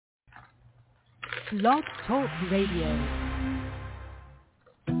Blog Talk Radio.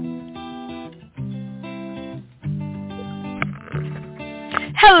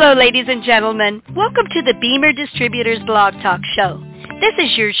 Hello, ladies and gentlemen. Welcome to the BEMER Distributors Blog Talk Show. This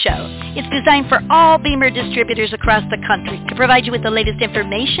is your show. It's designed for all BEMER distributors across the country to provide you with the latest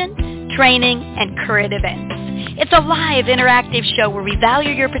information, training, and current events. It's a live, interactive show where we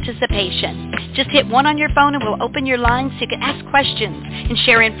value your participation. Just hit 1 on your phone and we'll open your lines so you can ask questions and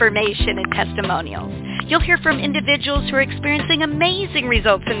share information and testimonials. You'll hear from individuals who are experiencing amazing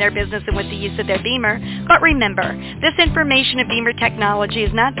results in their business and with the use of their BEMER. But remember, this information and BEMER technology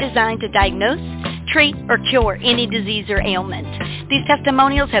is not designed to diagnose, treat, or cure any disease or ailment. These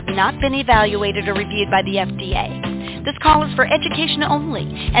testimonials have not been evaluated or reviewed by the FDA. This call is for education only,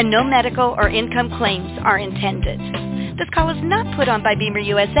 and no medical or income claims are intended. This call is not put on by BEMER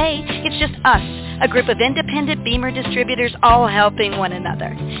USA. It's just us, a group of independent BEMER distributors all helping one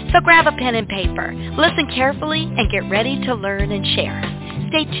another. So grab a pen and paper, listen carefully, and get ready to learn and share.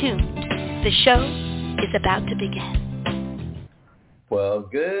 Stay tuned. The show is about to begin. Well,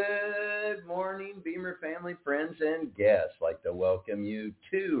 good morning, BEMER family, friends, and guests. I'd like to welcome you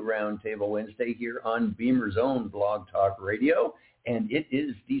to Roundtable Wednesday here on BEMER's own Blog Talk Radio, and it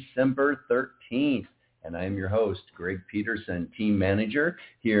is December 13th. And I'm your host, Greg Petersen, team manager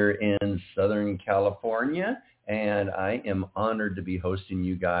here in Southern California. And I am honored to be hosting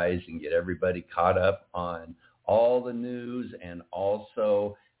you guys and get everybody caught up on all the news and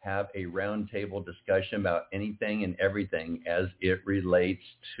also have a roundtable discussion about anything and everything as it relates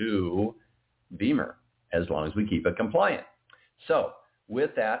to BEMER, as long as we keep it compliant. So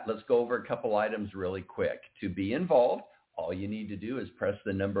with that, let's go over a couple items really quick. To be involved, all you need to do is press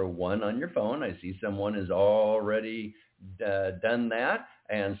the number 1 on your phone. I see someone has already done that,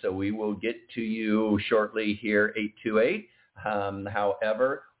 and so we will get to you shortly here, 828.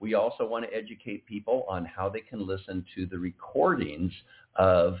 However, we also want to educate people on how they can listen to the recordings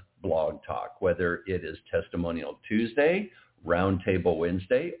of Blog Talk, whether it is Testimonial Tuesday, Roundtable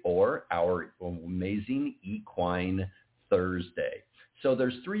Wednesday, or our amazing Equine Thursday. So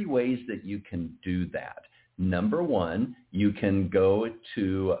there's 3 ways that you can do that. Number 1, you can go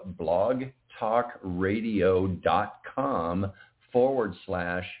to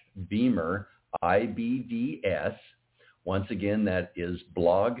blogtalkradio.com/BEMER IBDS. Once again, that is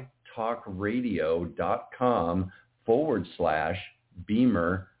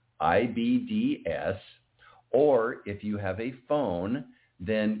blogtalkradio.com/BEMER IBDS. Or if you have a phone,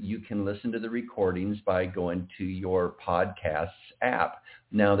 then you can listen to the recordings by going to your podcasts app.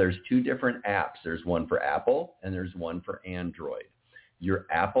 Now, there's 2 different apps. There's one for Apple and there's one for Android. Your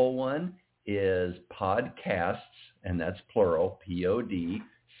Apple one is Podcasts, and that's plural, PODCASTS,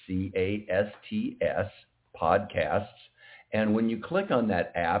 Podcasts. And when you click on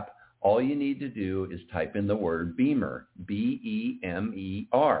that app, all you need to do is type in the word BEMER,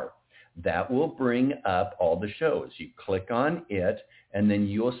 BEMER. That will bring up all the shows. You click on it, and then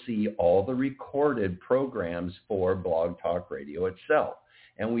you'll see all the recorded programs for Blog Talk Radio itself.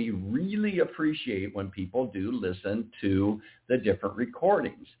 And we really appreciate when people do listen to the different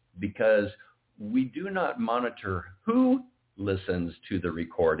recordings, because we do not monitor who listens to the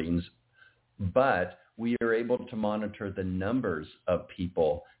recordings, but we are able to monitor the numbers of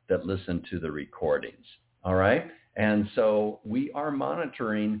people that listen to the recordings. All right? And so we are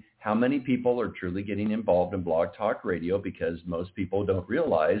monitoring how many people are truly getting involved in Blog Talk Radio, because most people don't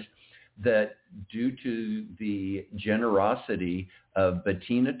realize that due to the generosity of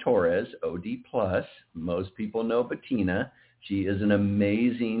Bettina Torres, OD+, most people know Bettina. She is an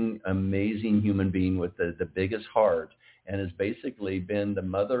amazing, amazing human being with the biggest heart, and has basically been the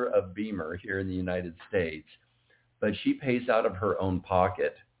mother of BEMER here in the United States. But she pays out of her own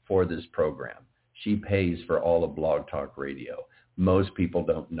pocket for this program. She pays for all of Blog Talk Radio. Most people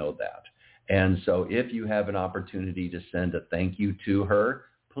don't know that. And so if you have an opportunity to send a thank you to her,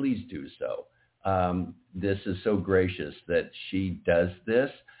 please do so. This is so gracious that she does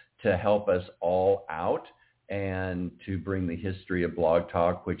this to help us all out and to bring the history of Blog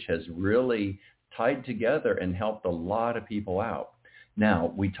Talk, which has really tied together and helped a lot of people out.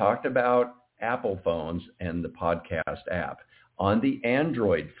 Now, we talked about Apple phones and the podcast app. On the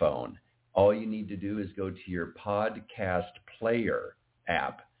Android phone, all you need to do is go to your podcast player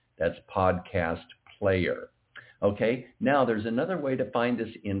app. That's podcast player. Okay, now there's another way to find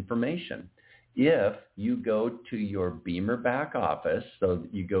this information. If you go to your BEMER Back Office, so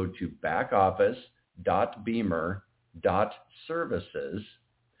you go to backoffice.bemer.services,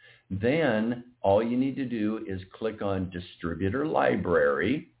 then all you need to do is click on Distributor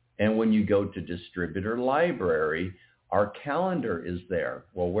Library. And when you go to Distributor Library, our calendar is there.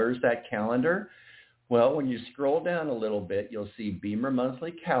 Well, where's that calendar? Well, when you scroll down a little bit, you'll see BEMER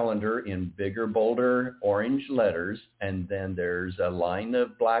Monthly Calendar in bigger, bolder orange letters, and then there's a line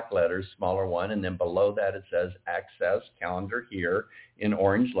of black letters, smaller one, and then below that it says Access Calendar Here in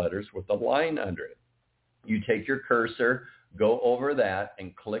orange letters with a line under it. You take your cursor, go over that,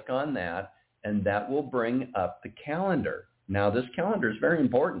 and click on that, and that will bring up the calendar. Now, this calendar is very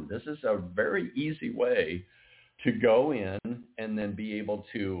important. This is a very easy way to go in and then be able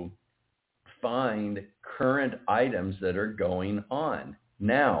to find current items that are going on.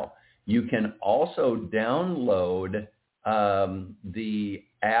 Now, you can also download the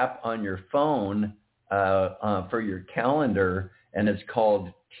app on your phone for your calendar, and it's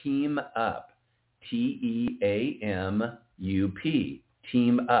called Team Up, Teamup,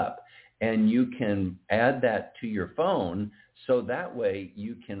 Team Up. And you can add that to your phone, so that way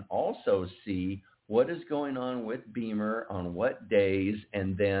you can also see what is going on with BEMER on what days,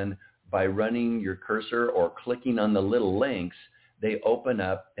 and then by running your cursor or clicking on the little links, they open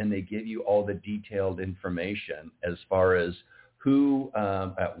up and they give you all the detailed information as far as who,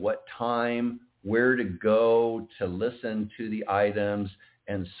 at what time, where to go to listen to the items,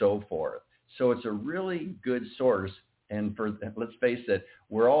 and so forth. So it's a really good source. And let's face it,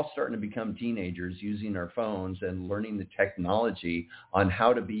 we're all starting to become teenagers using our phones and learning the technology on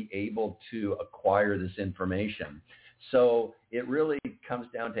how to be able to acquire this information. So it really comes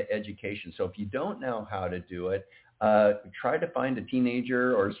down to education. So if you don't know how to do it, try to find a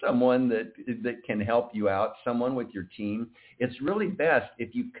teenager or someone that can help you out, someone with your team. It's really best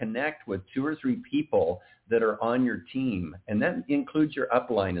if you connect with 2 or 3 people that are on your team, and that includes your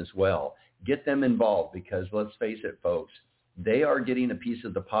upline as well. Get them involved, because let's face it, folks, they are getting a piece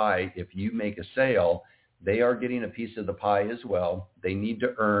of the pie. If you make a sale, they are getting a piece of the pie as well. They need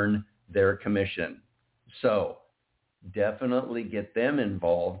to earn their commission. So definitely get them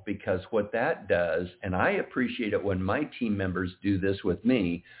involved, because what that does, and I appreciate it when my team members do this with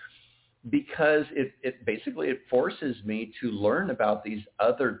me, because it basically forces me to learn about these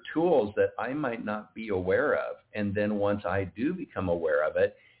other tools that I might not be aware of. And then once I do become aware of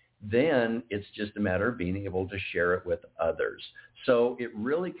it, then it's just a matter of being able to share it with others. So it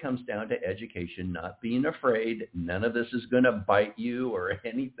really comes down to education, not being afraid. None of this is going to bite you or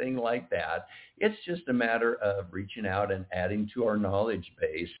anything like that. It's just a matter of reaching out and adding to our knowledge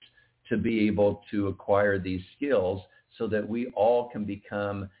base to be able to acquire these skills so that we all can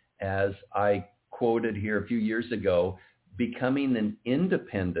become, as I quoted here a few years ago, becoming an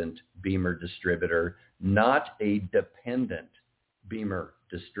independent BEMER distributor, not a dependent BEMER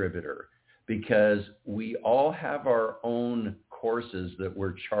distributor, because we all have our own courses that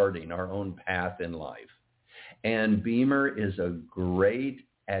we're charting, our own path in life. And BEMER is a great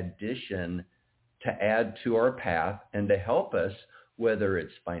addition to add to our path and to help us, whether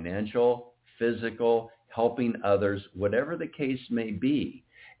it's financial, physical, helping others, whatever the case may be.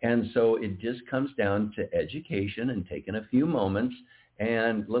 And so it just comes down to education and taking a few moments.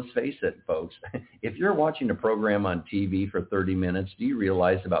 And let's face it, folks, if you're watching a program on TV for 30 minutes, do you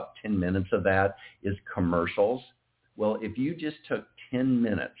realize about 10 minutes of that is commercials? Well, if you just took 10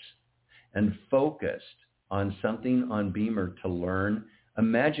 minutes and focused on something on BEMER to learn,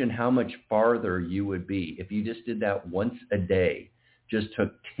 imagine how much farther you would be if you just did that once a day, just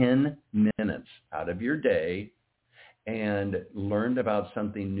took 10 minutes out of your day and learned about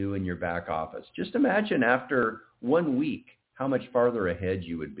something new in your back office. Just imagine after 1 week how much farther ahead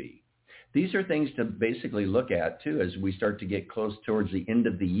you would be. These are things to basically look at, too, as we start to get close towards the end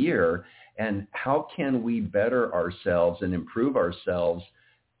of the year, and how can we better ourselves and improve ourselves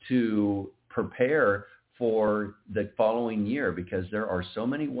to prepare for the following year, because there are so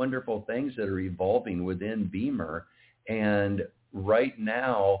many wonderful things that are evolving within BEMER, and right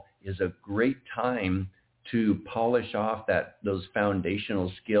now is a great time to polish off those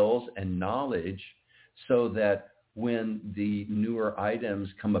foundational skills and knowledge, so that when the newer items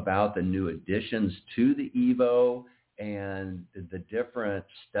come about, the new additions to the EVO and the different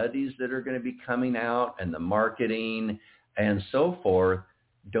studies that are going to be coming out and the marketing and so forth,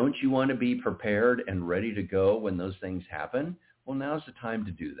 don't you want to be prepared and ready to go when those things happen? Well, now's the time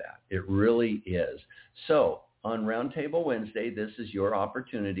to do that. It really is. So on Roundtable Wednesday, this is your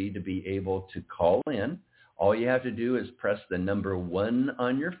opportunity to be able to call in. All you have to do is press the number 1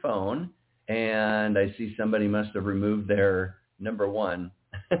 on your phone. And I see somebody must have removed their number 1.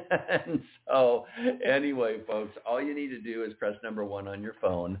 And so anyway, folks, all you need to do is press number 1 on your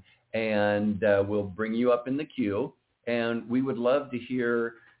phone, and we'll bring you up in the queue. And we would love to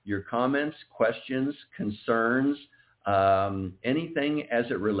hear your comments, questions, concerns, anything as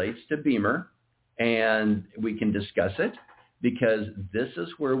it relates to BEMER, and we can discuss it, because this is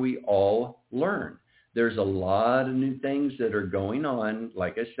where we all learn. There's a lot of new things that are going on,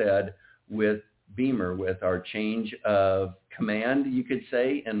 like I said, with BEMER, with our change of command, you could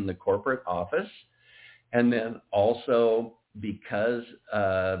say, in the corporate office. And then also because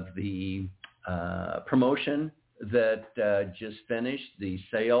of the promotion that just finished, the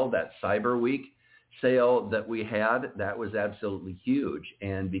sale, that Cyber Week sale that we had, that was absolutely huge.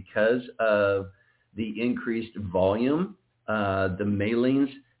 And because of the increased volume, the mailings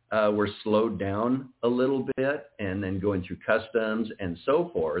were slowed down a little bit, and then going through customs and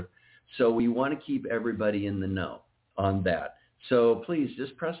so forth. So we want to keep everybody in the know on that. So please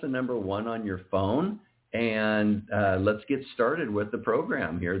just press the number 1 on your phone, and let's get started with the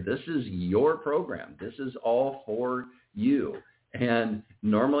program here. This is your program. This is all for you. And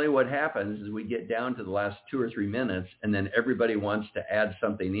normally what happens is we get down to the last 2 or 3 minutes, and then everybody wants to add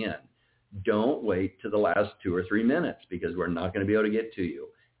something in. Don't wait to the last 2 or 3 minutes, because we're not going to be able to get to you.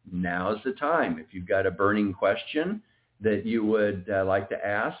 Now's the time. If you've got a burning question that you would like to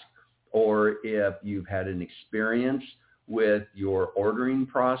ask, or if you've had an experience with your ordering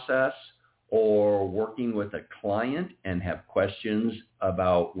process or working with a client and have questions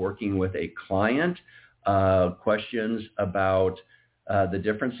about working with a client, questions about the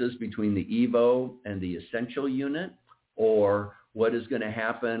differences between the EVO and the Essential unit, or what is going to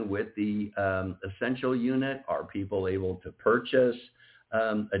happen with the Essential unit. Are people able to purchase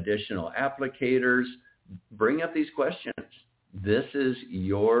additional applicators? Bring up these questions. This is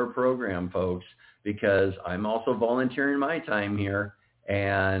your program, folks, because I'm also volunteering my time here,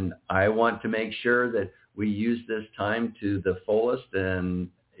 and I want to make sure that we use this time to the fullest and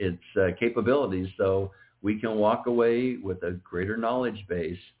its capabilities, so we can walk away with a greater knowledge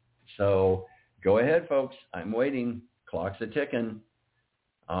base. So go ahead, folks. I'm waiting. Clock's a ticking.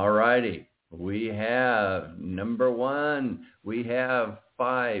 All righty. We have number 1. We have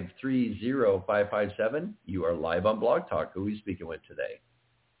 530-557. You are live on Blog Talk. Who are we speaking with today?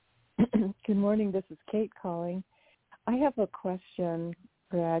 Good morning. This is Kate calling. I have a question,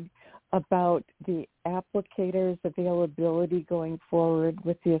 Greg, about the applicators' availability going forward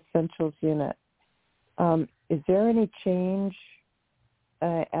with the Essentials unit. Is there any change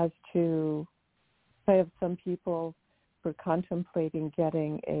as to, I have some people who are contemplating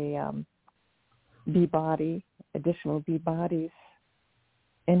getting a B-body, additional B-bodies.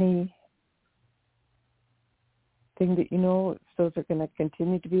 Anything that you know, if those are going to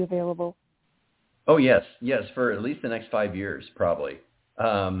continue to be available? Oh, yes, for at least the next 5 years, probably.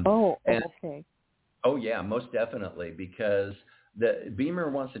 Okay. Oh, yeah, most definitely, because the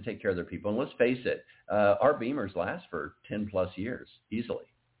BEMER wants to take care of their people. And let's face it, our BEMERs last for 10 plus years, easily.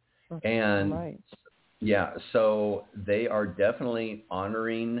 Okay, and right. Yeah, so they are definitely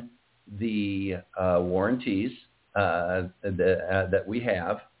honoring the warranties that we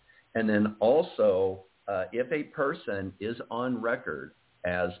have. And then also, if a person is on record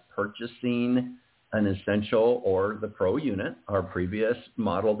as purchasing an Essential or the Pro unit, our previous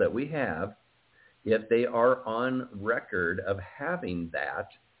model that we have, if they are on record of having that,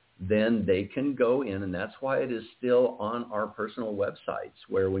 then they can go in, and that's why it is still on our personal websites,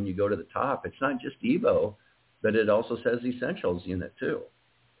 where when you go to the top, it's not just EVO, but it also says Essentials unit too.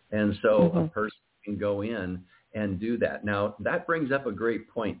 And so a person can go in and do that. Now, that brings up a great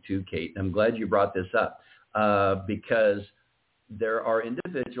point too, Kate. I'm glad you brought this up because there are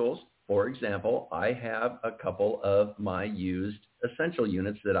individuals, for example, I have a couple of my used Essential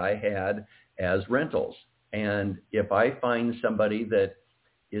units that I had as rentals. And if I find somebody that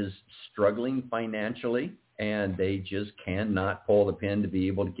is struggling financially and they just cannot pull the pin to be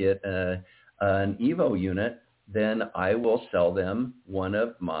able to get an EVO unit, then I will sell them one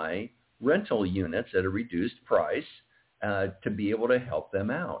of my rental units at a reduced price to be able to help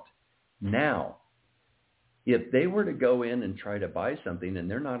them out. Now, if they were to go in and try to buy something and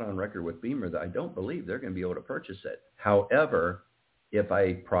they're not on record with BEMER, I don't believe they're going to be able to purchase it. However, if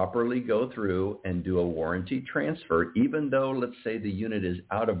I properly go through and do a warranty transfer, even though, let's say, the unit is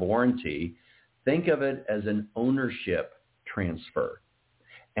out of warranty, think of it as an ownership transfer.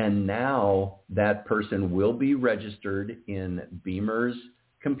 And now that person will be registered in BEMER's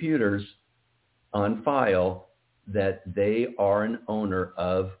computers on file that they are an owner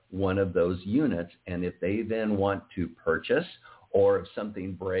of one of those units. And if they then want to purchase, or if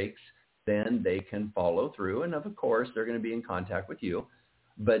something breaks, then they can follow through. And of course, they're going to be in contact with you,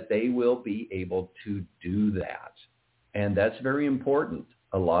 but they will be able to do that. And that's very important.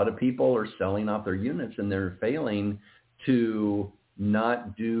 A lot of people are selling off their units and they're failing to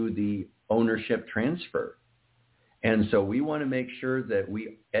not do the ownership transfer. And so we want to make sure that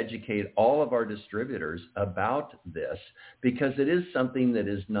we educate all of our distributors about this, because it is something that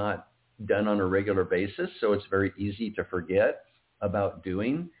is not done on a regular basis, so it's very easy to forget about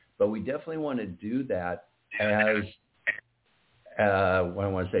doing. But we definitely want to do that as, what I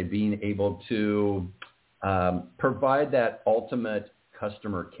want to say, being able to provide that ultimate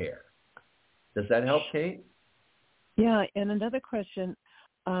customer care. Does that help, Kate? Yeah, and another question,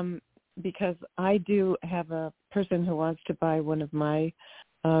 because I do have a person who wants to buy one of my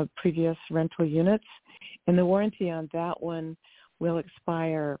previous rental units, and the warranty on that one will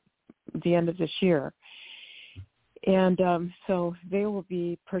expire the end of this year. And so they will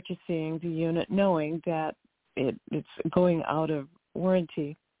be purchasing the unit knowing that it's going out of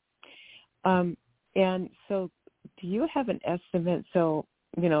warranty. And so do you have an estimate? So,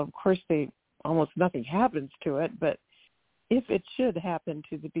 of course, almost nothing happens to it, but if it should happen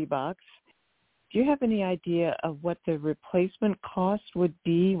to the B-Box, do you have any idea of what the replacement cost would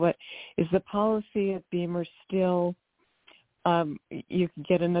be? What is the policy at BEMER still? You can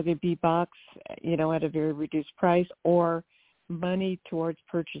get another B-Box, at a very reduced price, or money towards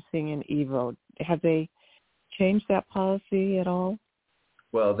purchasing an Evo. Have they changed that policy at all?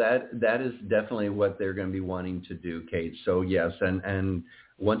 Well, that is definitely what they're going to be wanting to do, Kate. So yes, and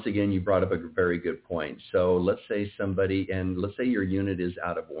once again, you brought up a very good point. So let's say let's say your unit is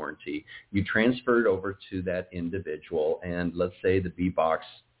out of warranty. You transfer it over to that individual, and let's say the B-Box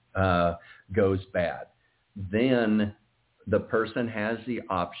goes bad. Then the person has the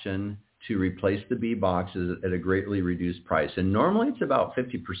option to replace the B-Box at a greatly reduced price. And normally it's about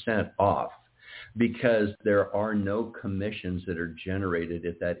 50% off, because there are no commissions that are generated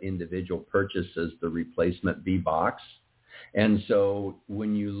if that individual purchases the replacement B-Box. And so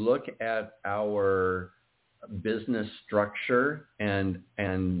when you look at our business structure and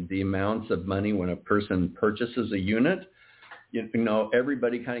the amounts of money when a person purchases a unit,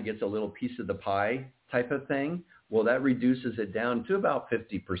 everybody kind of gets a little piece of the pie type of thing. Well, that reduces it down to about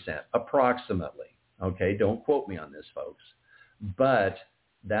 50%, approximately. Okay, don't quote me on this, folks. But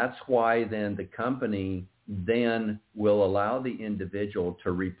that's why then the company then will allow the individual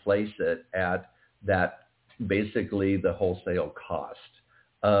to replace it at that, basically the wholesale cost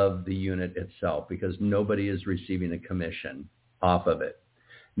of the unit itself, because nobody is receiving a commission off of it.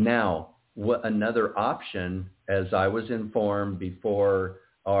 Now, what another option, as I was informed before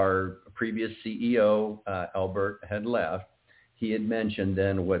our previous CEO, Albert, had left, he had mentioned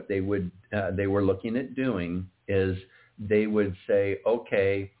then what they were looking at doing is they would say,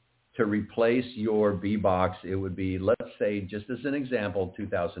 okay, to replace your B-Box, it would be, let's say, just as an example,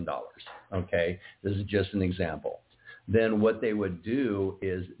 $2,000. Okay, this is just an example. Then what they would do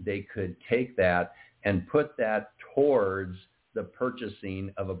is they could take that and put that towards the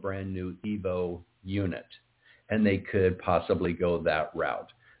purchasing of a brand new Evo unit, and they could possibly go that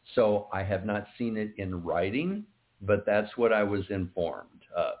route. So I have not seen it in writing, but that's what I was informed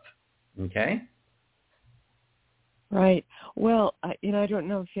of. Okay? Right. Well, I don't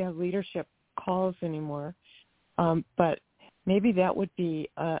know if you have leadership calls anymore, but maybe that would be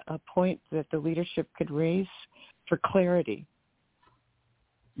a point that the leadership could raise for clarity.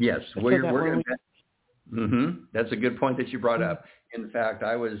 Yes, we're going to. That's a good point that you brought up. In fact,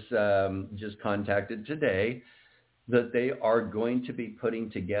 I was just contacted today that they are going to be putting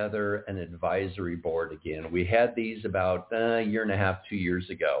together an advisory board again. We had these about a year and a half, 2 years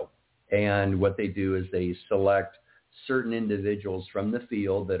ago. And what they do is they select certain individuals from the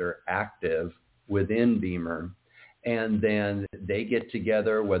field that are active within BEMER, and then they get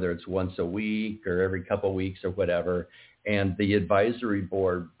together, whether it's once a week or every couple of weeks or whatever, and the advisory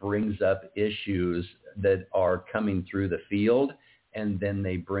board brings up issues that are coming through the field, and then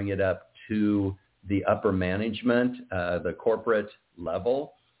they bring it up to the upper management, the corporate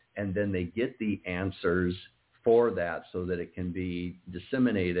level, and then they get the answers for that so that it can be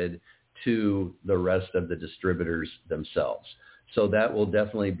disseminated to the rest of the distributors themselves. So that will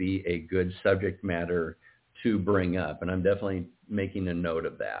definitely be a good subject matter to bring up, and I'm definitely making a note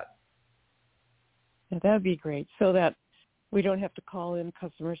of that. Yeah, that would be great, so that we don't have to call in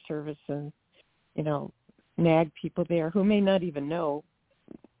customer service and, nag people there who may not even know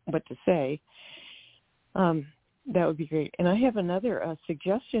what to say. That would be great. And I have another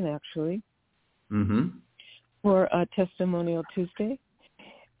suggestion, actually, for a Testimonial Tuesday.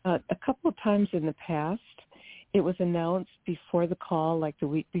 A couple of times in the past, it was announced before the call, like the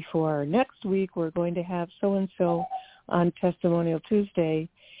week before, next week we're going to have so-and-so on Testimonial Tuesday,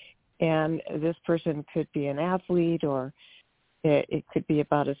 and this person could be an athlete, or it could be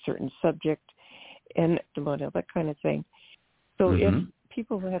about a certain subject, and that kind of thing. So if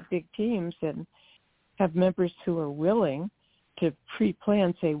people who have big teams and have members who are willing to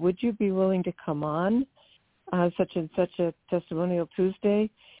pre-plan, say, would you be willing to come on such and such a Testimonial Tuesday?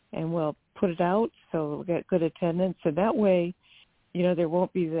 and we'll put it out so we'll get good attendance. So that way, there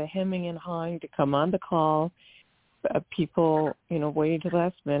won't be the hemming and hawing to come on the call. People, waiting to the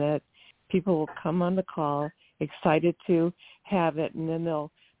last minute. People will come on the call excited to have it, and then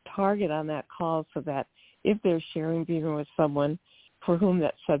they'll target on that call so that if they're sharing BEMER with someone for whom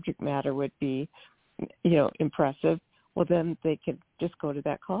that subject matter would be, impressive, well, then they could just go to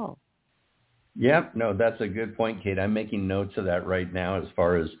that call. Yep. No, that's a good point, Kate. I'm making notes of that right now as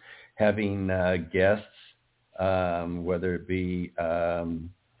far as having guests, whether it be, as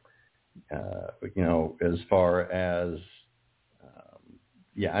far as,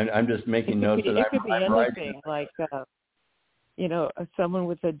 I'm just making notes of that. It could be anything like, someone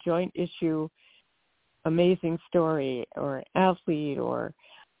with a joint issue, amazing story, or athlete, or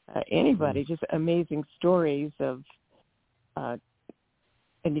anybody, just amazing stories of, and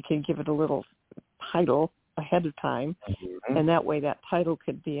you can give it a little title ahead of time, and that way that title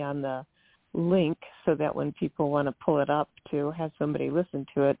could be on the link so that when people want to pull it up to have somebody listen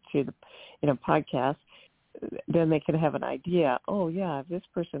to it to the podcast, then they can have an idea. Oh yeah, if this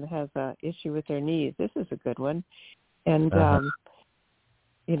person has an issue with their knees, this is a good one. And rather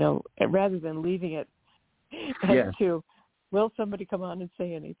than leaving it as to will somebody come on and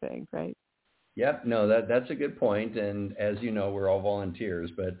say anything, right? Yep. No, that's a good point. And as you know, we're all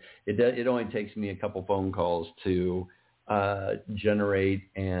volunteers, but it only takes me a couple phone calls to generate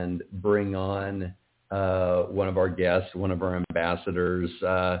and bring on one of our guests, one of our ambassadors,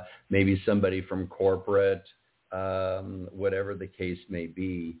 maybe somebody from corporate, whatever the case may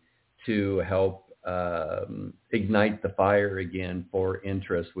be, to help ignite the fire again for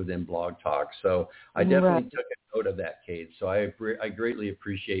interest within Blog Talk. So I definitely took a note of that, Kate. So I greatly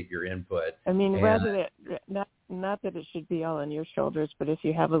appreciate your input. I mean, rather than not that it should be all on your shoulders, but if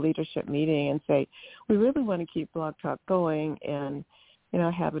you have a leadership meeting and say, we really want to keep Blog Talk going and,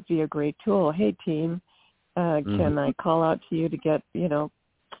 have it be a great tool. Hey, team, can I call out to you to get,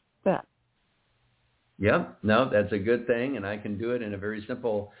 that? Yep. No, that's a good thing. And I can do it in a very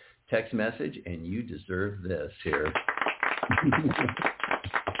simple text message, and you deserve this here.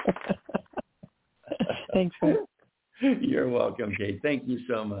 Thanks, Rick. You're welcome, Kate. Thank you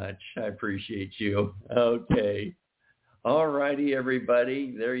so much. I appreciate you. Okay. All righty,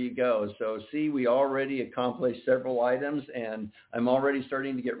 everybody. There you go. So see, we already accomplished several items, and I'm already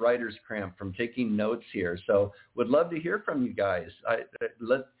starting to get writer's cramp from taking notes here. So would love to hear from you guys.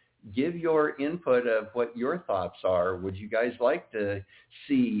 Give your input of what your thoughts are. Would you guys like to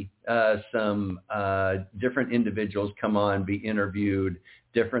see some different individuals come on, be interviewed,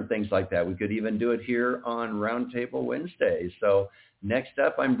 different things like that? We could even do it here on Roundtable Wednesday. So next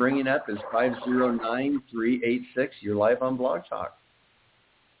up I'm bringing up is 509-386. You're live on Blog Talk.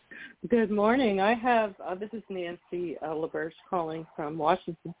 Good morning. I have, this is Nancy LaBerge calling from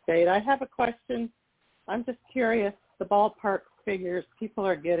Washington State. I have a question. I'm just curious, the ballpark figures people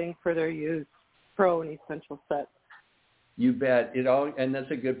are getting for their used Pro and Essential sets. You bet. And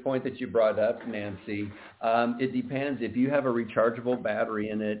that's a good point that you brought up, Nancy. It depends. If you have a rechargeable battery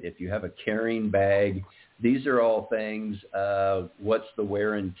in it, if you have a carrying bag, these are all things, what's the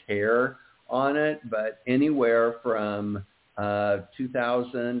wear and tear on it, but anywhere from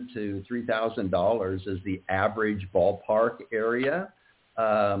 $2,000 to $3,000 is the average ballpark area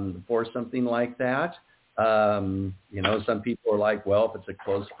for something like that. Some people are like, well, if it's a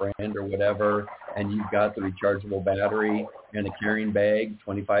close friend or whatever, and you've got the rechargeable battery and a carrying bag,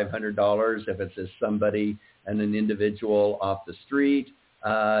 $2,500. If it's somebody and an individual off the street,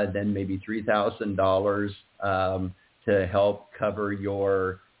 then maybe $3,000 to help cover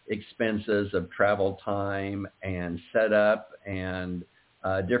your expenses of travel time and setup and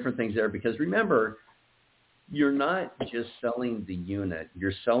different things there. Because remember, you're not just selling the unit,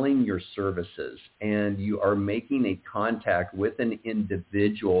 you're selling your services, and you are making a contact with an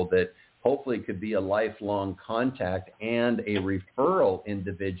individual that hopefully could be a lifelong contact and a referral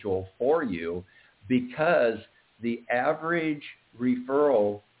individual for you, because the average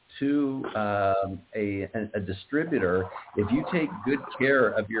referral to a distributor, if you take good care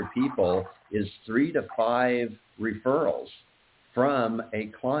of your people, is 3 to 5 referrals from a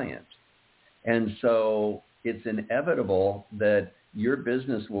client. And so it's inevitable that your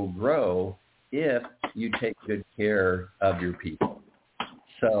business will grow if you take good care of your people.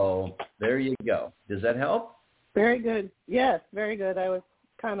 So there you go. Does that help? Very good. Yes, very good. I was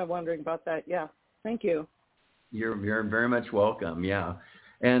kind of wondering about that. Yeah. Thank you. You're very much welcome. Yeah.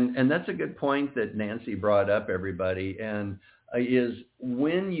 And that's a good point that Nancy brought up, everybody, and is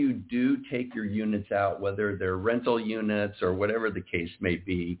when you do take your units out, whether they're rental units or whatever the case may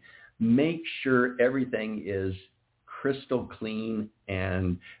be, make sure everything is crystal clean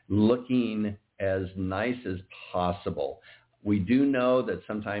and looking as nice as possible. We do know that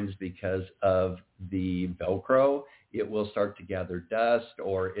sometimes because of the Velcro, it will start to gather dust,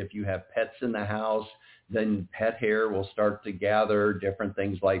 or if you have pets in the house, then pet hair will start to gather, different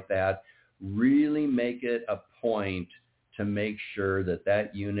things like that. Really make it a point to make sure that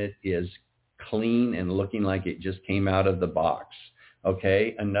that unit is clean and looking like it just came out of the box.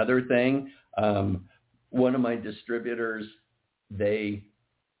 Okay, another thing, one of my distributors, they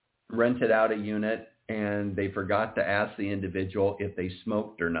rented out a unit and they forgot to ask the individual if they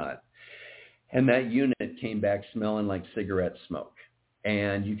smoked or not. And that unit came back smelling like cigarette smoke.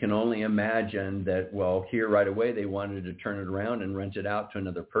 And you can only imagine that, well, here right away they wanted to turn it around and rent it out to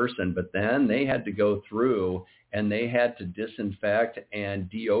another person. But then they had to go through and they had to disinfect and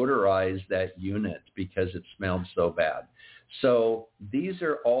deodorize that unit because it smelled so bad. So these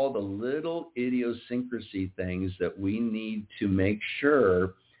are all the little idiosyncrasy things that we need to make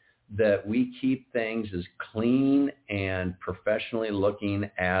sure that we keep things as clean and professionally looking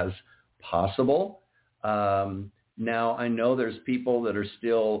as possible. Now, I know there's people that are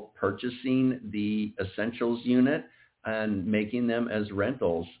still purchasing the Essentials unit and making them as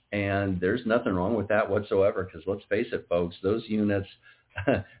rentals, and there's nothing wrong with that whatsoever, because let's face it, folks, those units,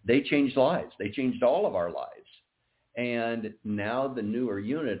 they changed lives. They changed all of our lives. And now the newer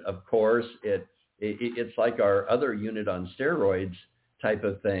unit, of course, it's like our other unit on steroids type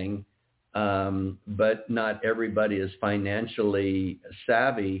of thing, but not everybody is financially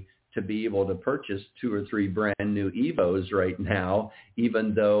savvy to be able to purchase 2 or 3 brand new Evos right now,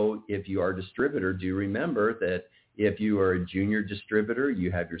 even though if you are a distributor, do remember that if you are a junior distributor,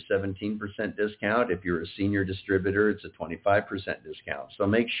 you have your 17% discount. If you're a senior distributor, it's a 25% discount. So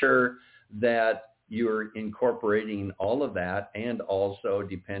make sure that you're incorporating all of that, and also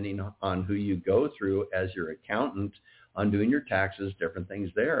depending on who you go through as your accountant on doing your taxes, different things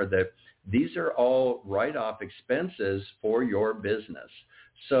there, that these are all write-off expenses for your business.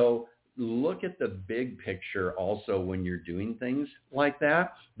 So look at the big picture also when you're doing things like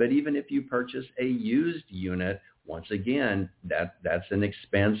that. But even if you purchase a used unit, once again, that's an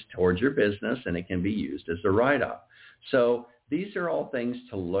expense towards your business, and it can be used as a write-off. So these are all things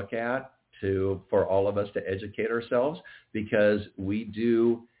to look at for all of us to educate ourselves, because we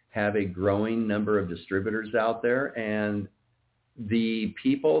do have a growing number of distributors out there, and the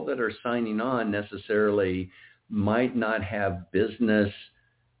people that are signing on necessarily might not have business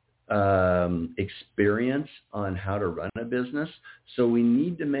experience on how to run a business. So we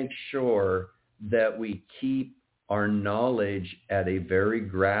need to make sure that we keep our knowledge at a very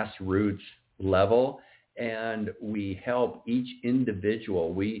grassroots level, and we help each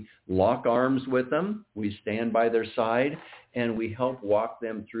individual. We lock arms with them, we stand by their side, and we help walk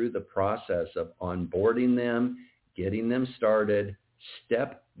them through the process of onboarding them, getting them started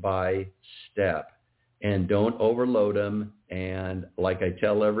step by step. And don't overload them. And like I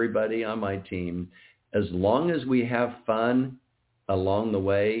tell everybody on my team, as long as we have fun along the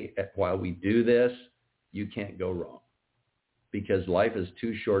way while we do this, you can't go wrong, because life is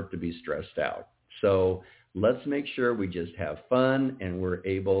too short to be stressed out. So let's make sure we just have fun and we're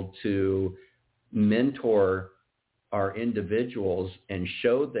able to mentor our individuals and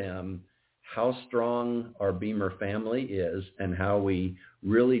show them how strong our BEMER family is and how we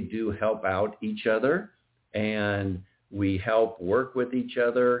really do help out each other, and we help work with each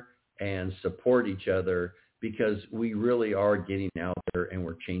other and support each other, because we really are getting out there and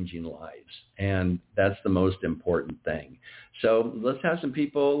we're changing lives. And that's the most important thing. So let's have some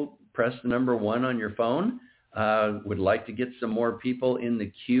people press the number 1 on your phone. Would like to get some more people in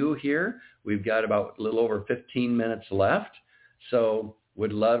the queue here. We've got about a little over 15 minutes left. So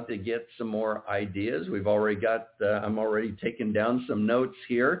would love to get some more ideas. We've already got, I'm already taking down some notes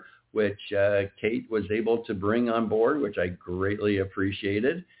here, which Kate was able to bring on board, which I greatly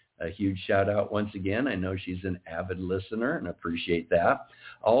appreciated. A huge shout out once again. I know she's an avid listener and appreciate that.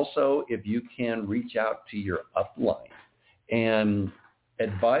 Also, if you can reach out to your upline and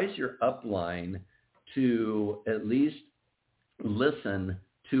advise your upline to at least listen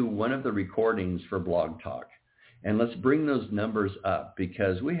to one of the recordings for Blog Talk. And let's bring those numbers up,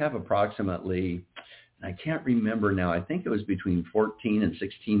 because we have approximately, I can't remember now, I think it was between 14 and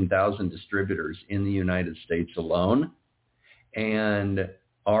 16,000 distributors in the United States alone. And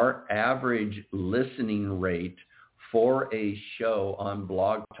our average listening rate for a show on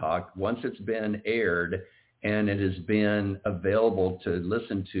Blog Talk, once it's been aired and it has been available to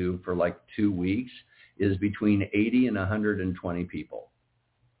listen to for like 2 weeks, is between 80 and 120 people.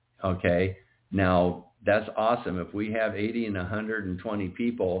 Okay, now that's awesome. If we have 80 and 120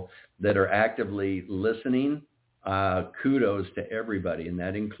 people that are actively listening, kudos to everybody, and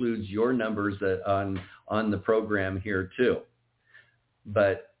that includes your numbers on the program here too.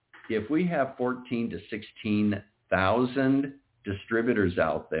 But if we have 14 to 16,000 distributors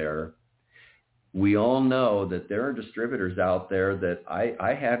out there, we all know that there are distributors out there that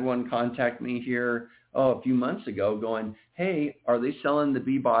I had one contact me here a few months ago going, hey, are they selling the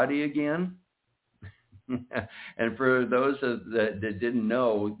B-Body again? And for those that didn't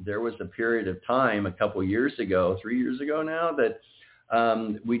know, there was a period of time a couple years ago, 3 years ago now,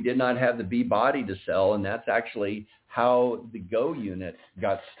 that we did not have the B-Body to sell. And that's actually how the Go unit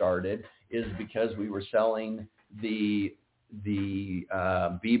got started, is because we were selling the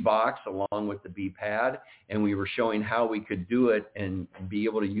B-Box along with the B-Pad, and we were showing how we could do it and be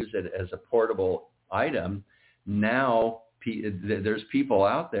able to use it as a portable item. Now there's people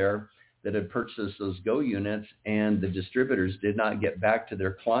out there that had purchased those Go units, and the distributors did not get back to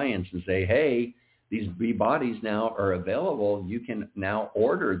their clients and say, hey, these B-Bodies now are available. You can now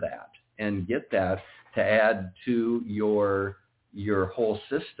order that and get that to add to your whole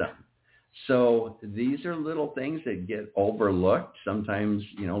system. So these are little things that get overlooked. Sometimes,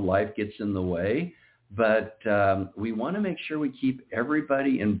 life gets in the way, but we want to make sure we keep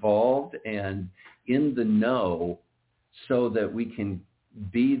everybody involved and in the know so that we can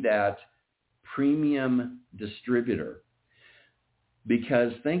be that premium distributor.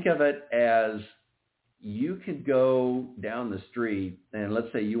 Because think of it as you could go down the street and let's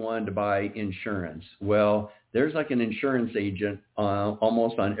say you wanted to buy insurance. Well, there's like an insurance agent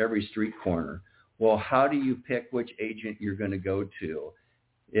almost on every street corner. Well, how do you pick which agent you're going to go to?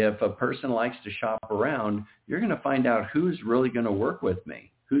 If a person likes to shop around, you're going to find out who's really going to work with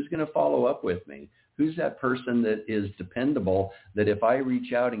me, who's going to follow up with me, who's that person that is dependable, that if I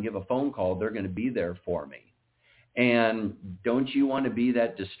reach out and give a phone call, they're going to be there for me. And don't you want to be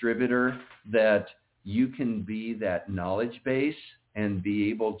that distributor that you can be that knowledge base and be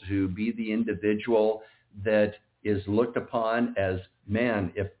able to be the individual that is looked upon as,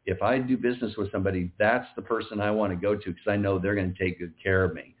 man, if I do business with somebody, that's the person I want to go to because I know they're going to take good care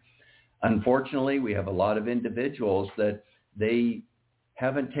of me. Unfortunately, we have a lot of individuals that they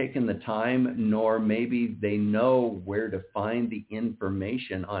haven't taken the time, nor maybe they know where to find the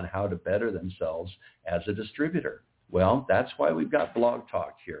information on how to better themselves as a distributor. Well, that's why we've got Blog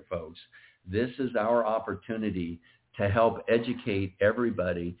Talk here, folks. This is our opportunity to help educate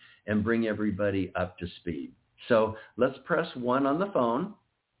everybody and bring everybody up to speed. So let's press 1 on the phone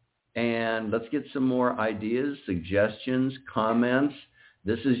and let's get some more ideas, suggestions, comments.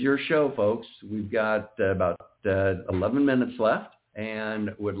 This is your show, folks. We've got about 11 minutes left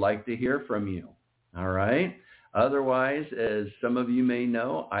and would like to hear from you. All right. Otherwise, as some of you may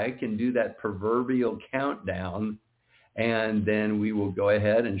know, I can do that proverbial countdown, and then we will go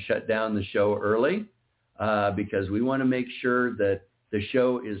ahead and shut down the show early because we want to make sure that the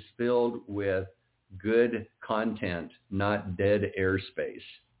show is filled with good content, not dead airspace.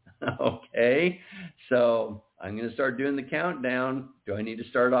 Okay, so I'm going to start doing the countdown. Do I need to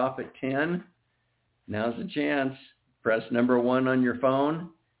start off at 10? Now's the chance. Press number 1 on your phone.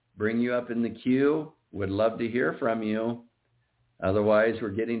 Bring you up in the queue. Would love to hear from you. Otherwise, we're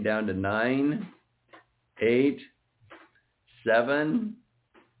getting down to 9, 8, 7,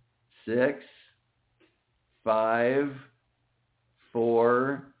 6, 5,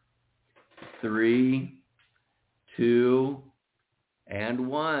 4, 3, 2, and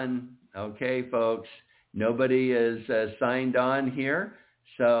 1. Okay, folks, nobody is signed on here.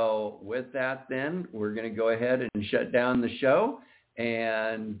 So with that, then, we're going to go ahead and shut down the show.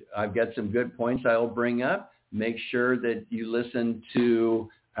 And I've got some good points I'll bring up. Make sure that you listen to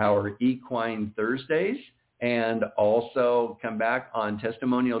our Equine Thursdays and also come back on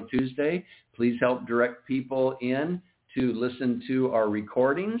Testimonial Tuesday. Please help direct people in to listen to our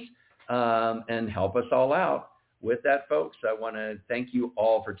recordings and help us all out. With that, folks, I want to thank you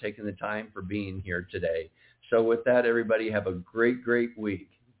all for taking the time for being here today. So with that, everybody, have a great, great week.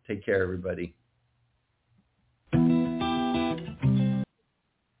 Take care, everybody.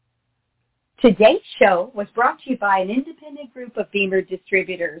 Today's show was brought to you by an independent group of BEMER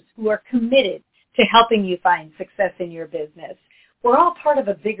distributors who are committed to helping you find success in your business. We're all part of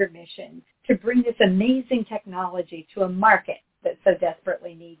a bigger mission to bring this amazing technology to a market that so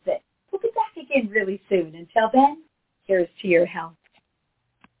desperately needs it. We'll be back again really soon. Until then, here's to your health.